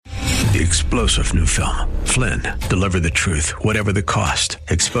the explosive new film, Flynn, Deliver the Truth, Whatever the Cost,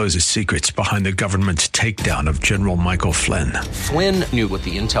 exposes secrets behind the government's takedown of General Michael Flynn. Flynn knew what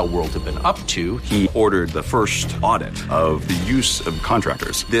the intel world had been up to. He ordered the first audit of the use of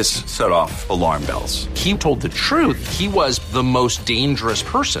contractors. This set off alarm bells. He told the truth. He was the most dangerous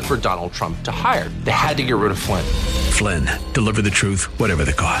person for Donald Trump to hire. They had to get rid of Flynn. Flynn, Deliver the Truth, Whatever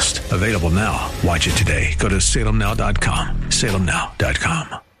the Cost. Available now. Watch it today. Go to salemnow.com.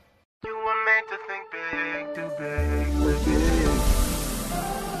 salemnow.com. You were made to think big, too big, big.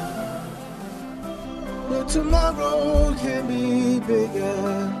 But tomorrow can be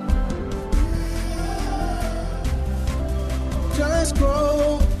bigger. Just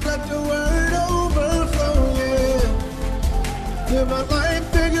grow, let the word overflow, yeah. Live a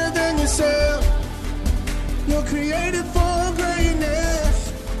life bigger than yourself. You're created for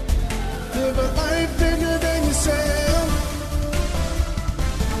greatness. Live a life bigger than yourself.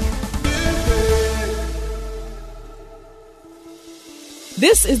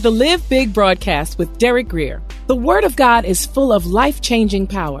 This is the Live Big broadcast with Derek Grier. The Word of God is full of life-changing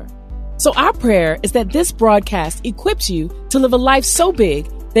power. So our prayer is that this broadcast equips you to live a life so big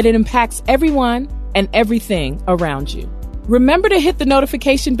that it impacts everyone and everything around you. Remember to hit the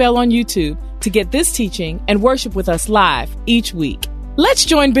notification bell on YouTube to get this teaching and worship with us live each week. Let's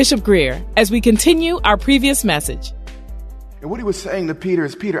join Bishop Grier as we continue our previous message. And what he was saying to Peter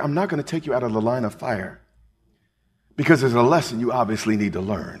is, Peter, I'm not going to take you out of the line of fire because there's a lesson you obviously need to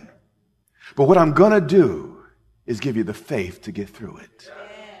learn. But what I'm going to do is give you the faith to get through it.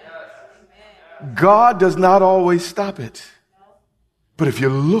 God does not always stop it. But if you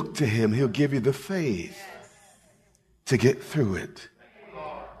look to him, he'll give you the faith to get through it.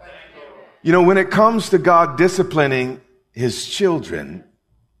 You know, when it comes to God disciplining his children,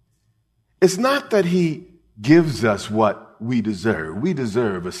 it's not that he gives us what we deserve. We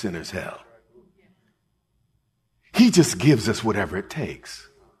deserve a sinner's hell. He just gives us whatever it takes.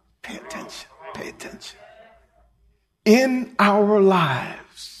 Pay attention. Pay attention. In our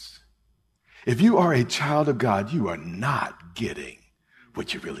lives, if you are a child of God, you are not getting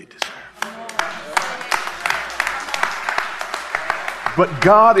what you really deserve. But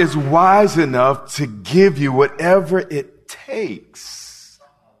God is wise enough to give you whatever it takes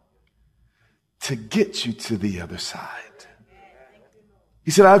to get you to the other side.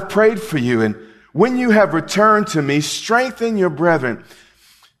 He said, I've prayed for you, and when you have returned to me, strengthen your brethren.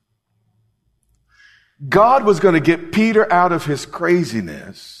 God was going to get Peter out of his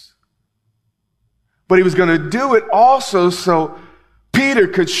craziness, but he was going to do it also so Peter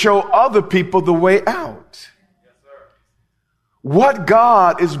could show other people the way out. What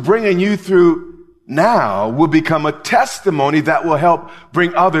God is bringing you through now will become a testimony that will help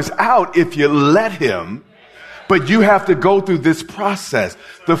bring others out if you let him. But you have to go through this process.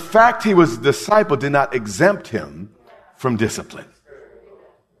 The fact he was a disciple did not exempt him from discipline.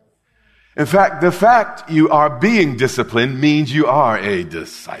 In fact, the fact you are being disciplined means you are a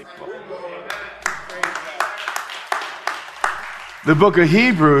disciple. The book of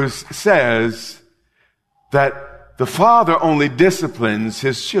Hebrews says that the father only disciplines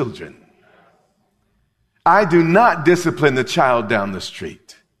his children. I do not discipline the child down the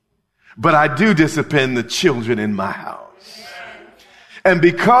street, but I do discipline the children in my house. And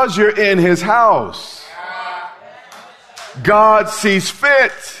because you're in his house, God sees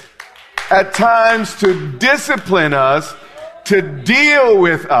fit at times to discipline us, to deal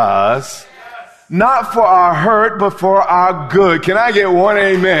with us, not for our hurt, but for our good. Can I get one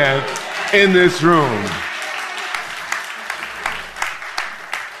amen in this room?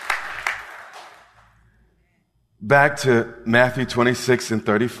 Back to Matthew 26 and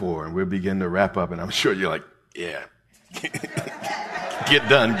 34, and we'll begin to wrap up, and I'm sure you're like, yeah, get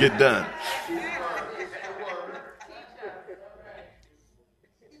done, get done.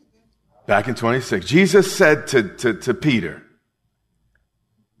 Back in 26, Jesus said to Peter,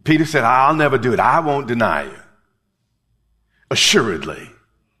 Peter said, I'll never do it. I won't deny you. Assuredly.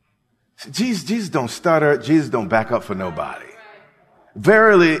 Jesus don't stutter. Jesus don't back up for nobody.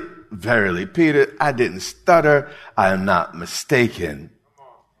 Verily, verily, Peter, I didn't stutter. I am not mistaken.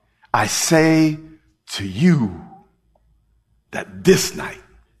 I say to you that this night,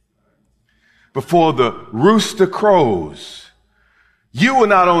 before the rooster crows, you will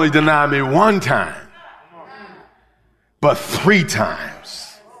not only deny me one time, but 3 times.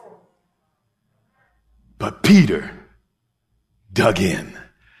 But Peter dug in.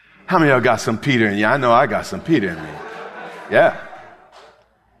 How many of y'all got some Peter in you? I know I got some Peter in me. Yeah.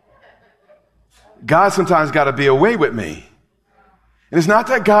 God sometimes got to be away with me. And it's not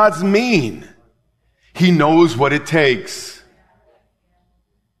that God's mean. He knows what it takes.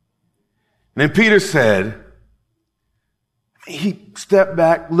 And then Peter said, he stepped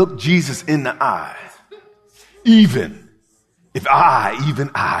back, looked Jesus in the eye. Even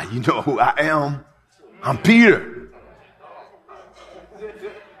I, you know who I am? I'm Peter.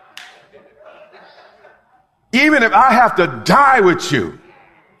 Even if I have to die with you,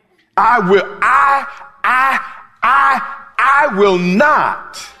 I will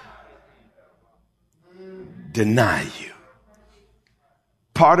not deny you.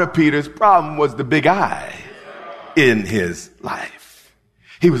 Part of Peter's problem was the big I in his life.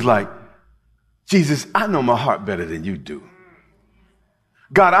 He was like, Jesus, I know my heart better than you do.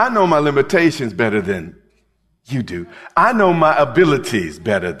 God, I know my limitations better than you do. I know my abilities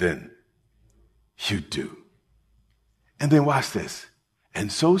better than you do. And then watch this.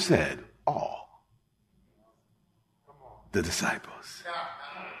 And so said all the disciples.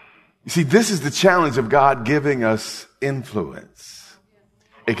 You see, this is the challenge of God giving us influence.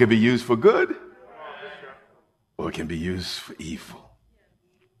 It can be used for good, or it can be used for evil.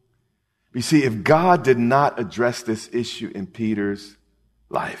 You see, if God did not address this issue in Peter's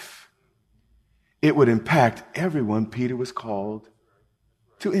life, it would impact everyone Peter was called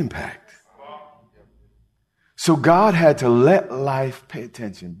to impact. So God had to let life pay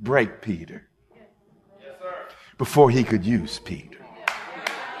attention, break Peter, before he could use Peter.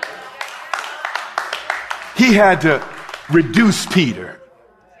 He had to reduce Peter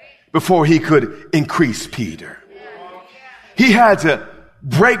before he could increase Peter. He had to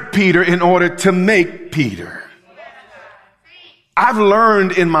break Peter in order to make Peter. I've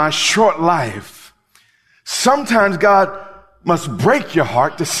learned in my short life, sometimes God must break your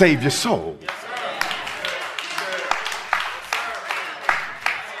heart to save your soul.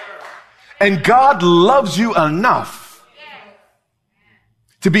 And God loves you enough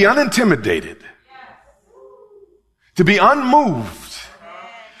to be unintimidated, to be unmoved.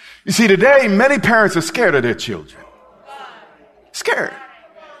 You see, today, many parents are scared of their children. Scared.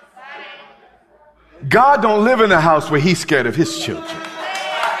 God don't live in a house where he's scared of his children.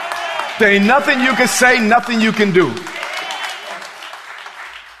 There ain't nothing you can say, nothing you can do.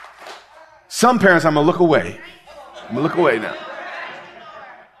 Some parents, I'm going to look away. I'm going to look away now.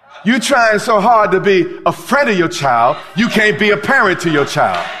 You trying so hard to be a friend of your child, you can't be a parent to your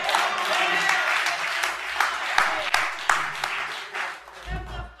child.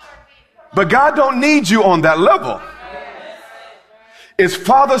 But God don't need you on that level. It's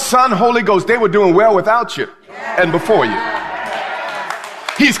Father, Son, Holy Ghost. They were doing well without you and before you.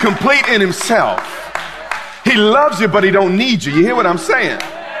 He's complete in himself. He loves you, but he don't need you. You hear what I'm saying?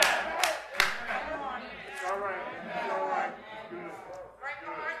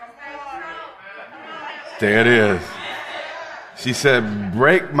 There it is. She said,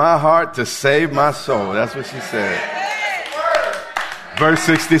 break my heart to save my soul. That's what she said. Verse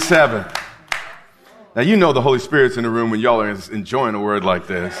 67. Now, you know the Holy Spirit's in the room when y'all are enjoying a word like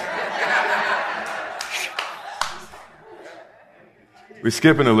this. We're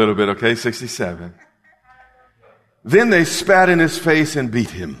skipping a little bit, okay? 67. Then they spat in his face and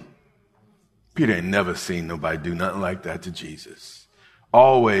beat him. Peter ain't never seen nobody do nothing like that to Jesus.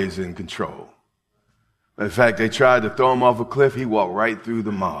 Always in control. In fact, they tried to throw him off a cliff. He walked right through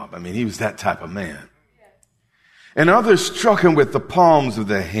the mob. I mean, he was that type of man. And others struck him with the palms of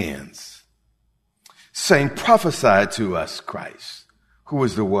their hands, saying, prophesy to us, Christ, who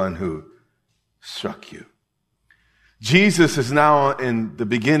is the one who struck you. Jesus is now in the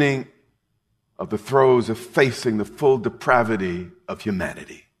beginning of the throes of facing the full depravity of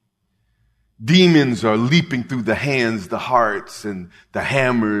humanity. Demons are leaping through the hands, the hearts, and the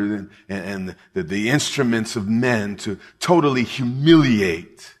hammers and the instruments of men to totally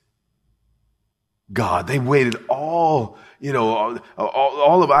humiliate God. They waited all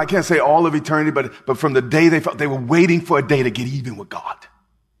of, I can't say all of eternity, but from the day they were waiting for a day to get even with God.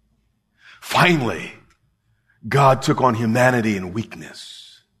 Finally, God took on humanity in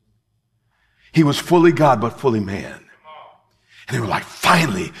weakness. He was fully God, but fully man. And they were like,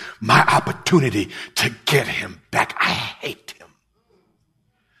 finally, my opportunity to get him back. I hate him.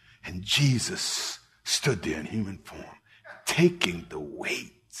 And Jesus stood there in human form, taking the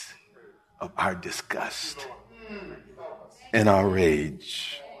weight of our disgust and our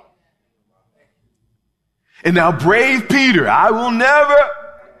rage. And now brave Peter, I'm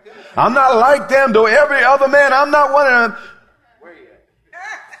not like them, though every other man, I'm not one of them.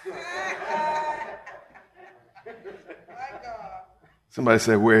 Somebody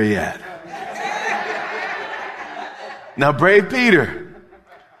said, where he at? Now, brave Peter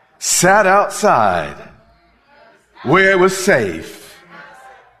sat outside where it was safe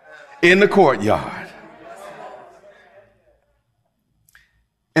in the courtyard.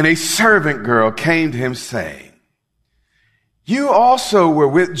 And a servant girl came to him saying, you also were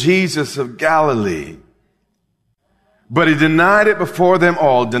with Jesus of Galilee. But he denied it before them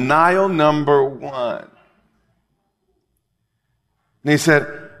all. Denial number 1. And he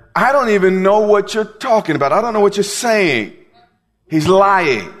said, I don't even know what you're talking about. I don't know what you're saying. He's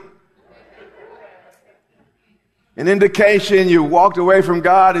lying. An indication you walked away from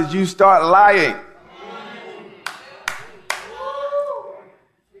God is you start lying.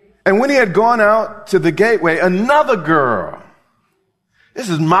 And when he had gone out to the gateway, another girl, this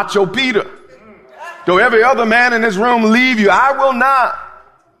is Macho Peter. Though every other man in this room leave you, I will not.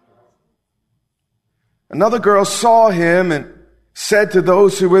 Another girl saw him and said to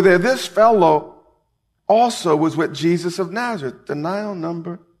those who were there, this fellow also was with Jesus of Nazareth. Denial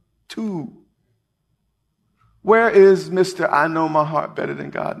number 2. Where is Mr. I know my heart better than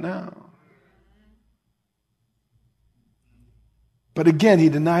God now? But again, he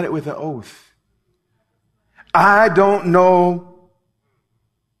denied it with an oath. I don't know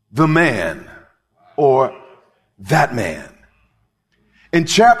the man or that man. In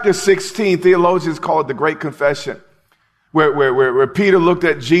chapter 16, theologians call it the Great Confession, where Peter looked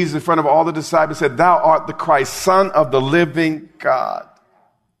at Jesus in front of all the disciples and said, thou art the Christ, Son of the living God.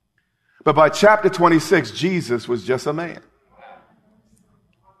 But by chapter 26, Jesus was just a man.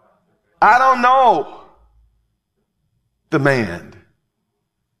 I don't know the man.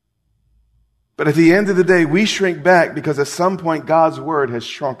 But at the end of the day, we shrink back because at some point God's word has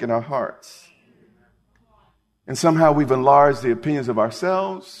shrunk in our hearts. And somehow we've enlarged the opinions of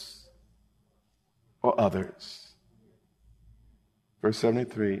ourselves or others. Verse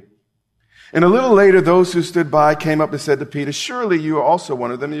 73. And a little later, those who stood by came up and said to Peter, surely you are also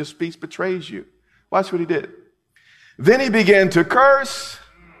one of them, and your speech betrays you. Watch what he did. Then he began to curse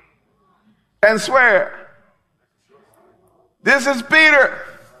and swear. This is Peter.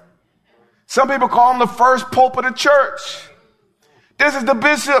 Some people call him the first pope of the church. This is the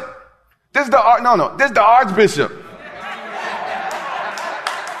bishop. This is the archbishop.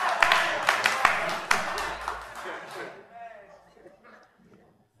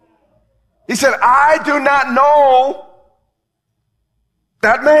 He said, I do not know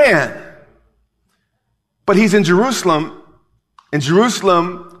that man. But he's in Jerusalem, and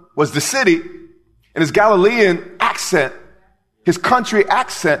Jerusalem was the city, and his Galilean accent, his country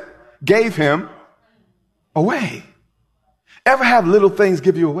accent, gave him away. Ever have little things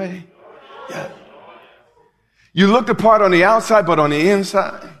give you away? Yeah. You looked the part on the outside, but on the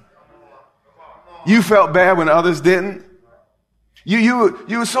inside, you felt bad when others didn't. You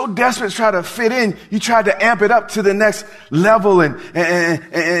were so desperate to try to fit in, you tried to amp it up to the next level, and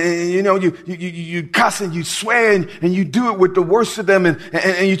you know, you cuss and you swear and you do it with the worst of them,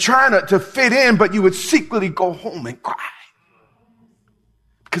 and you're trying to fit in, but you would secretly go home and cry.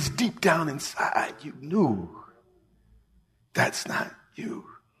 Because deep down inside, you knew that's not you.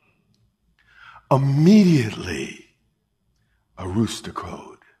 Immediately, a rooster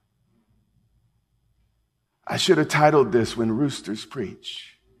crowed. I should have titled this When Roosters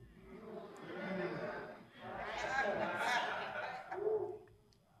Preach.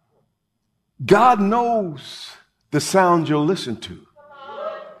 God knows the sound you'll listen to.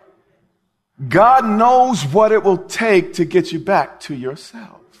 God knows what it will take to get you back to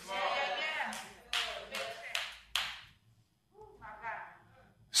yourself.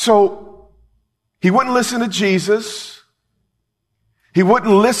 So he wouldn't listen to Jesus. He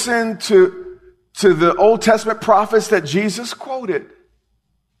wouldn't listen to the Old Testament prophets that Jesus quoted.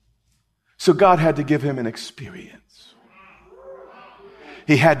 So God had to give him an experience.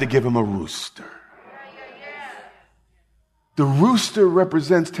 He had to give him a rooster. The rooster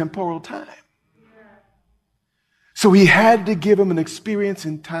represents temporal time. So he had to give him an experience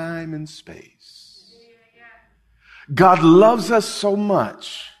in time and space. God loves us so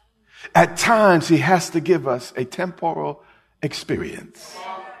much. At times, he has to give us a temporal experience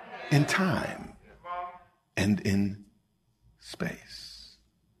in time and in space.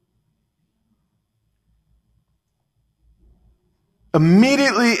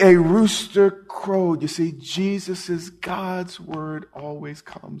 Immediately a rooster crowed. You see, God's word always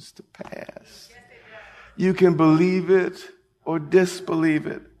comes to pass. You can believe it or disbelieve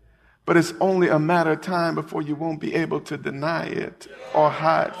it, but it's only a matter of time before you won't be able to deny it or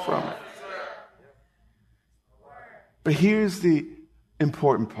hide from it. But here's the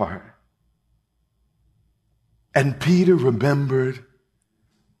important part. And Peter remembered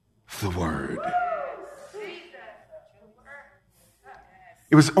the word.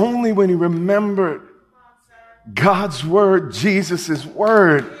 It was only when he remembered God's word, Jesus'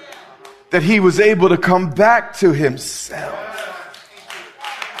 word, that he was able to come back to himself.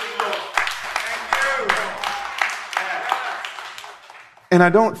 And I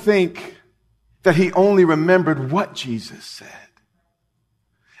don't think that he only remembered what Jesus said.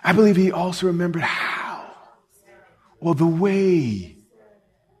 I believe he also remembered how, or the way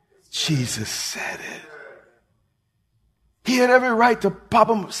Jesus said it. He had every right to pop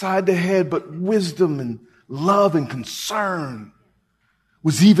him upside the head, but wisdom and love and concern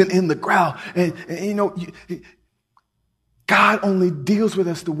was even in the growl. And you know, God only deals with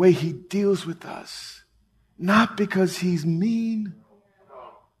us the way he deals with us. Not because he's mean,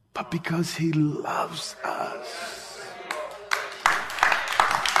 but because he loves us.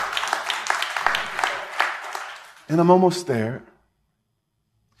 And I'm almost there.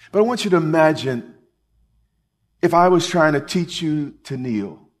 But I want you to imagine if I was trying to teach you to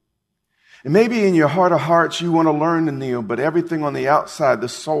kneel. And maybe in your heart of hearts, you want to learn to kneel, but everything on the outside, the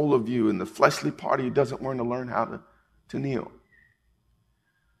soul of you and the fleshly part of you doesn't want to learn how to kneel.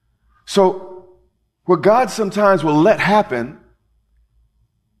 So what God sometimes will let happen,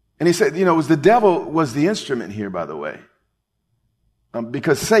 and he said, you know, it was the devil was the instrument here, by the way,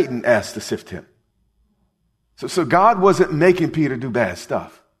 because Satan asked to sift him. So God wasn't making Peter do bad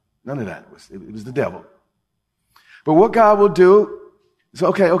stuff. None of that. It was the devil. But what God will do is,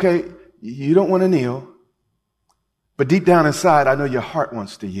 okay, you don't want to kneel, but deep down inside, I know your heart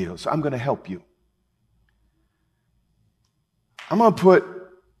wants to yield, so I'm going to help you. I'm going to put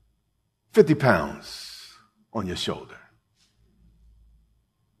 50 pounds on your shoulder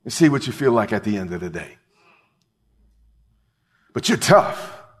and see what you feel like at the end of the day. But you're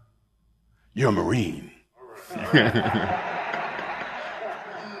tough. You're a Marine.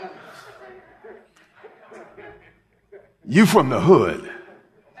 You from the hood.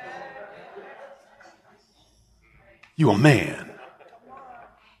 You a man.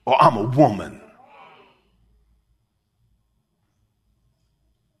 Or I'm a woman.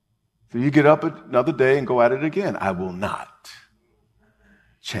 So you get up another day and go at it again. I will not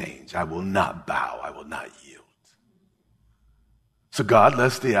change. I will not bow. I will not yield. So God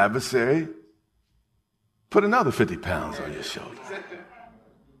lets the adversary put another 50 pounds on your shoulder.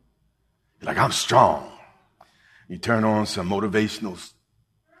 You're like, I'm strong. You turn on some motivational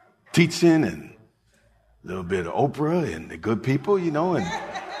teaching and a little bit of Oprah and the good people, you know, and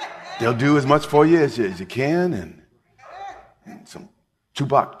they'll do as much for you as you can. And some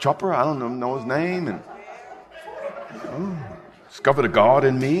Tupac Chopper, I don't know his name, and you know, discover the God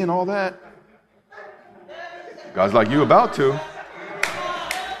in me and all that. God's like, you about to.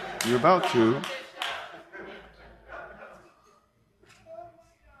 You're about to.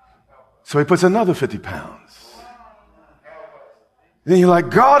 So he puts another 50 pounds. And then you're like,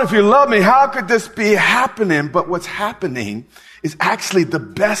 God, if you love me, how could this be happening? But what's happening is actually the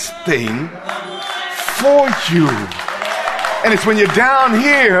best thing for you. And it's when you're down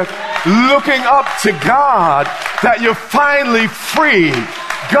here looking up to God that you're finally free.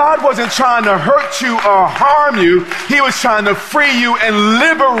 God wasn't trying to hurt you or harm you. He was trying to free you and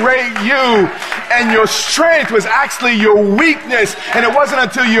liberate you. And your strength was actually your weakness. And it wasn't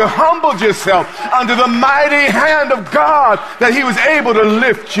until you humbled yourself under the mighty hand of God that he was able to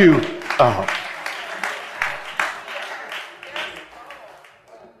lift you up.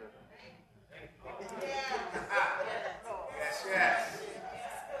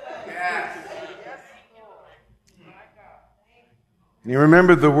 And he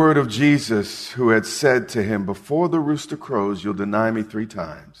remembered the word of Jesus, who had said to him, before the rooster crows, you'll deny me 3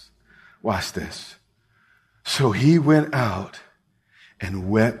 times. Watch this. So he went out and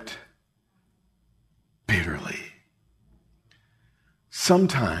wept bitterly.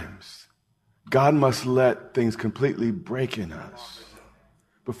 Sometimes God must let things completely break in us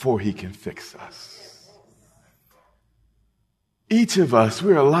before he can fix us. Each of us,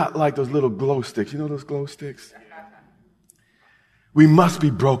 we're a lot like those little glow sticks. You know those glow sticks? We must be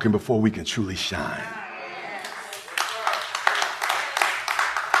broken before we can truly shine.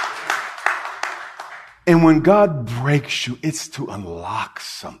 And when God breaks you, it's to unlock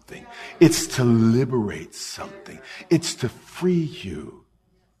something. It's to liberate something. It's to free you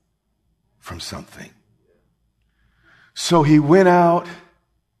from something. So he went out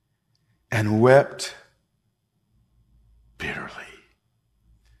and wept bitterly.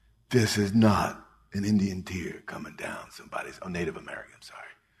 This is not an Indian tear coming down somebody's, or Native American,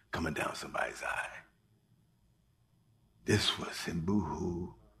 coming down somebody's eye. This was him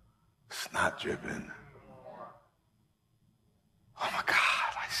boo-hoo, snot dripping. Oh my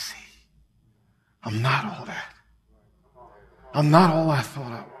God, I see. I'm not all that. I'm not all I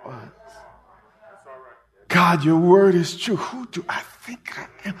thought I was. God, your word is true. Who do I think I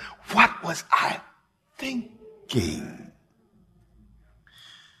am? What was I thinking?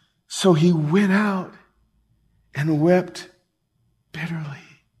 So he went out and wept bitterly.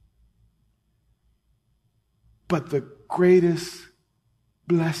 But the greatest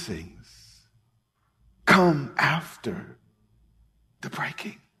blessings come after the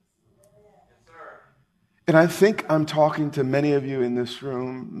breaking. And I think I'm talking to many of you in this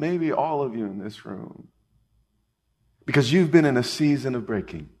room, maybe all of you in this room, because you've been in a season of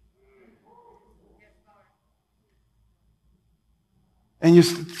breaking. And you're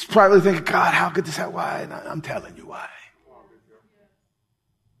probably thinking, God, how could this happen? Why? And I'm telling you why.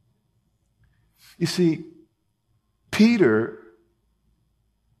 You see, Peter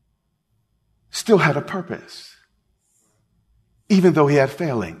still had a purpose, even though he had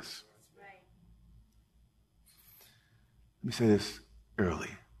failings. Let me say this early.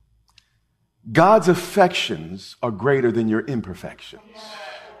 God's affections are greater than your imperfections.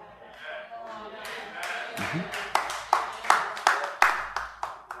 Mm-hmm.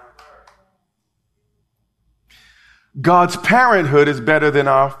 God's parenthood is better than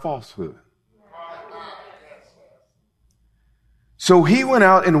our falsehood. So he went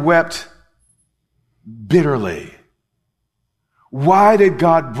out and wept bitterly. Why did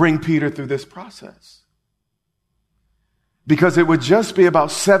God bring Peter through this process? Because it would just be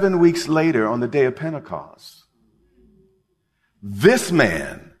about 7 weeks later on the day of Pentecost. This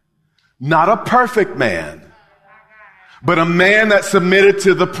man, not a perfect man, but a man that submitted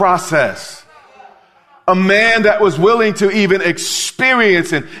to the process. A man that was willing to even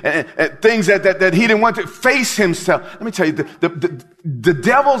experience and things that he didn't want to face himself. Let me tell you, the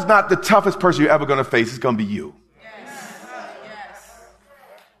devil's not the toughest person you're ever going to face. It's going to be you.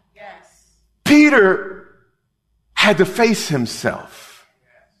 Yes. Peter had to face himself.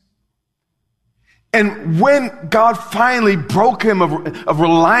 And when God finally broke him of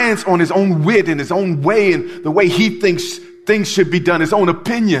reliance on his own wit and his own way and the way he thinks things should be done, his own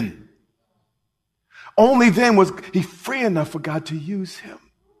opinion, only then was he free enough for God to use him.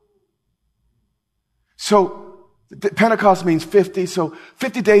 So Pentecost means 50. So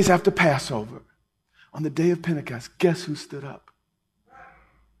 50 days after Passover, on the day of Pentecost, guess who stood up?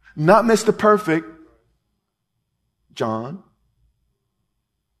 Not Mr. Perfect, John,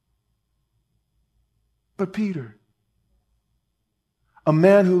 but Peter. A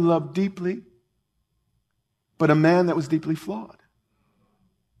man who loved deeply, but a man that was deeply flawed.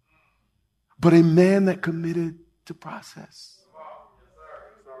 But a man that committed to process.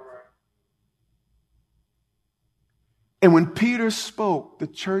 And when Peter spoke, the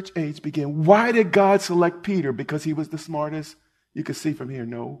church age began. Why did God select Peter? Because he was the smartest you could see from here?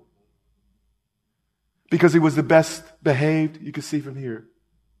 No. Because he was the best behaved you could see from here?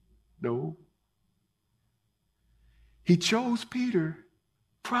 No. He chose Peter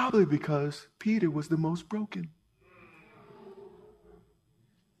probably because Peter was the most broken.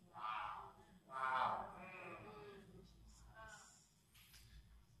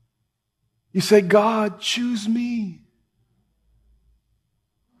 You say, God, choose me.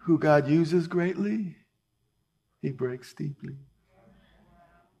 Who God uses greatly, he breaks deeply.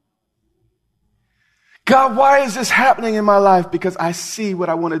 God, why is this happening in my life? Because I see what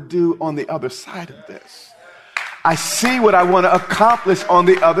I want to do on the other side of this. I see what I want to accomplish on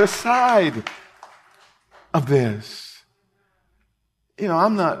the other side of this. You know,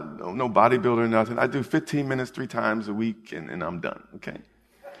 I'm not no bodybuilder or nothing. I do 15 minutes 3 times a week and I'm done, okay?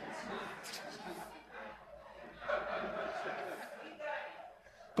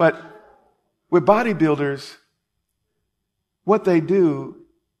 But with bodybuilders, what they do,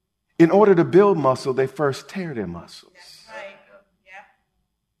 in order to build muscle, they first tear their muscles. Right. Yeah.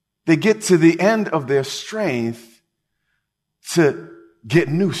 They get to the end of their strength to get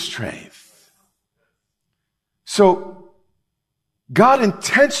new strength. So God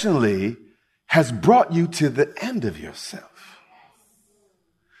intentionally has brought you to the end of yourself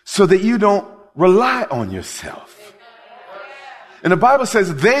so that you don't rely on yourself. And the Bible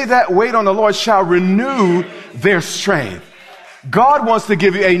says, they that wait on the Lord shall renew their strength. God wants to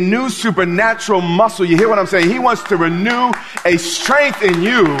give you a new supernatural muscle. You hear what I'm saying? He wants to renew a strength in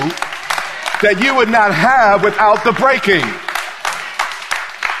you that you would not have without the breaking.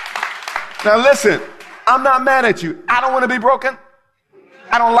 Now listen, I'm not mad at you. I don't want to be broken.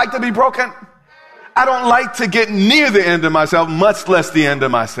 I don't like to be broken. I don't like to get near the end of myself, much less the end of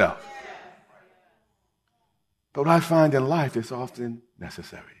myself. But what I find in life is often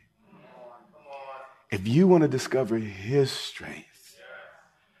necessary. If you want to discover his strength,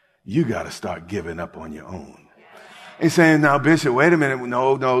 you got to start giving up on your own. And saying, now, Bishop, wait a minute.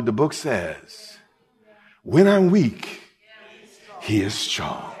 No, the book says, when I'm weak, he is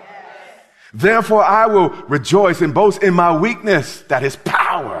strong. Therefore, I will rejoice and boast in my weakness, that his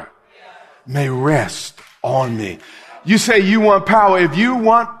power may rest on me. You say you want power. If you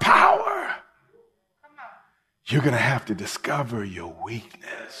want power, you're going to have to discover your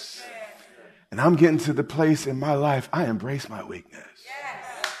weakness. And I'm getting to the place in my life, I embrace my weakness.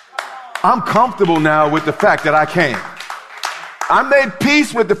 I'm comfortable now with the fact that I can't. I made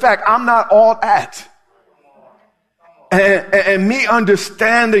peace with the fact I'm not all that. And me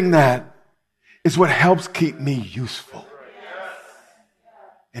understanding that is what helps keep me useful.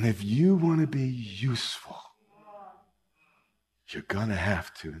 And if you want to be useful, you're going to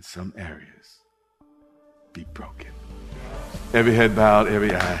have to, in some areas, be broken. Every head bowed,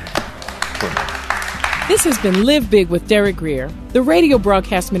 every eye closed. This has been Live Big with Derek Grier, the radio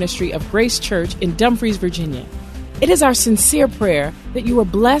broadcast ministry of Grace Church in Dumfries, Virginia. It is our sincere prayer that you are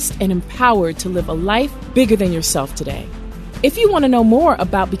blessed and empowered to live a life bigger than yourself today. If you want to know more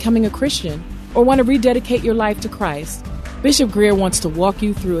about becoming a Christian or want to rededicate your life to Christ, Bishop Grier wants to walk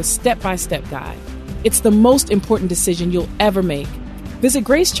you through a step-by-step guide. It's the most important decision you'll ever make. Visit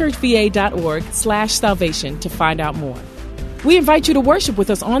gracechurchva.org/salvation to find out more. We invite you to worship with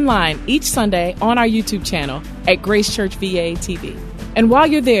us online each Sunday on our YouTube channel at Grace Church VA TV. And while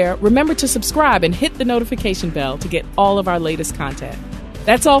you're there, remember to subscribe and hit the notification bell to get all of our latest content.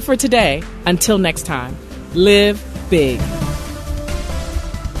 That's all for today. Until next time, live big.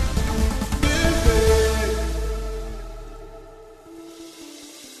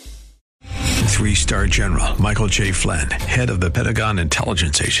 Three-star General Michael J. Flynn, head of the Pentagon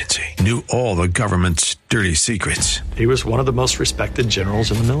Intelligence Agency, knew all the government's dirty secrets. He was one of the most respected generals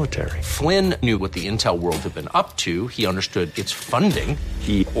in the military. Flynn knew what the intel world had been up to. He understood its funding.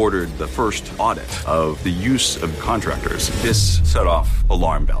 He ordered the first audit of the use of contractors. This set off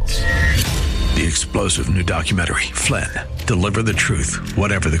alarm bells. The explosive new documentary, Flynn, Deliver the Truth,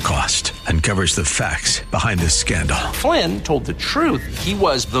 Whatever the Cost, uncovers the facts behind this scandal. Flynn told the truth. He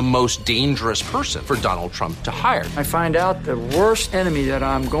was the most dangerous person for Donald Trump to hire. I find out the worst enemy that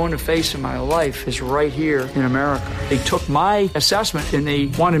I'm going to face in my life is right here in America. They took my assessment and they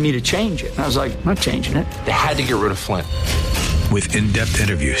wanted me to change it. And I was like, I'm not changing it. They had to get rid of Flynn. With in-depth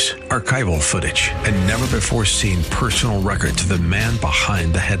interviews, archival footage, and never-before-seen personal records of the man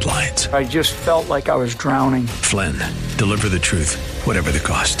behind the headlines. I just felt like I was drowning. Flynn, Deliver the Truth, Whatever the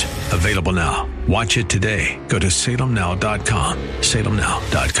Cost. Available now. Watch it today. Go to salemnow.com.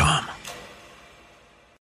 salemnow.com.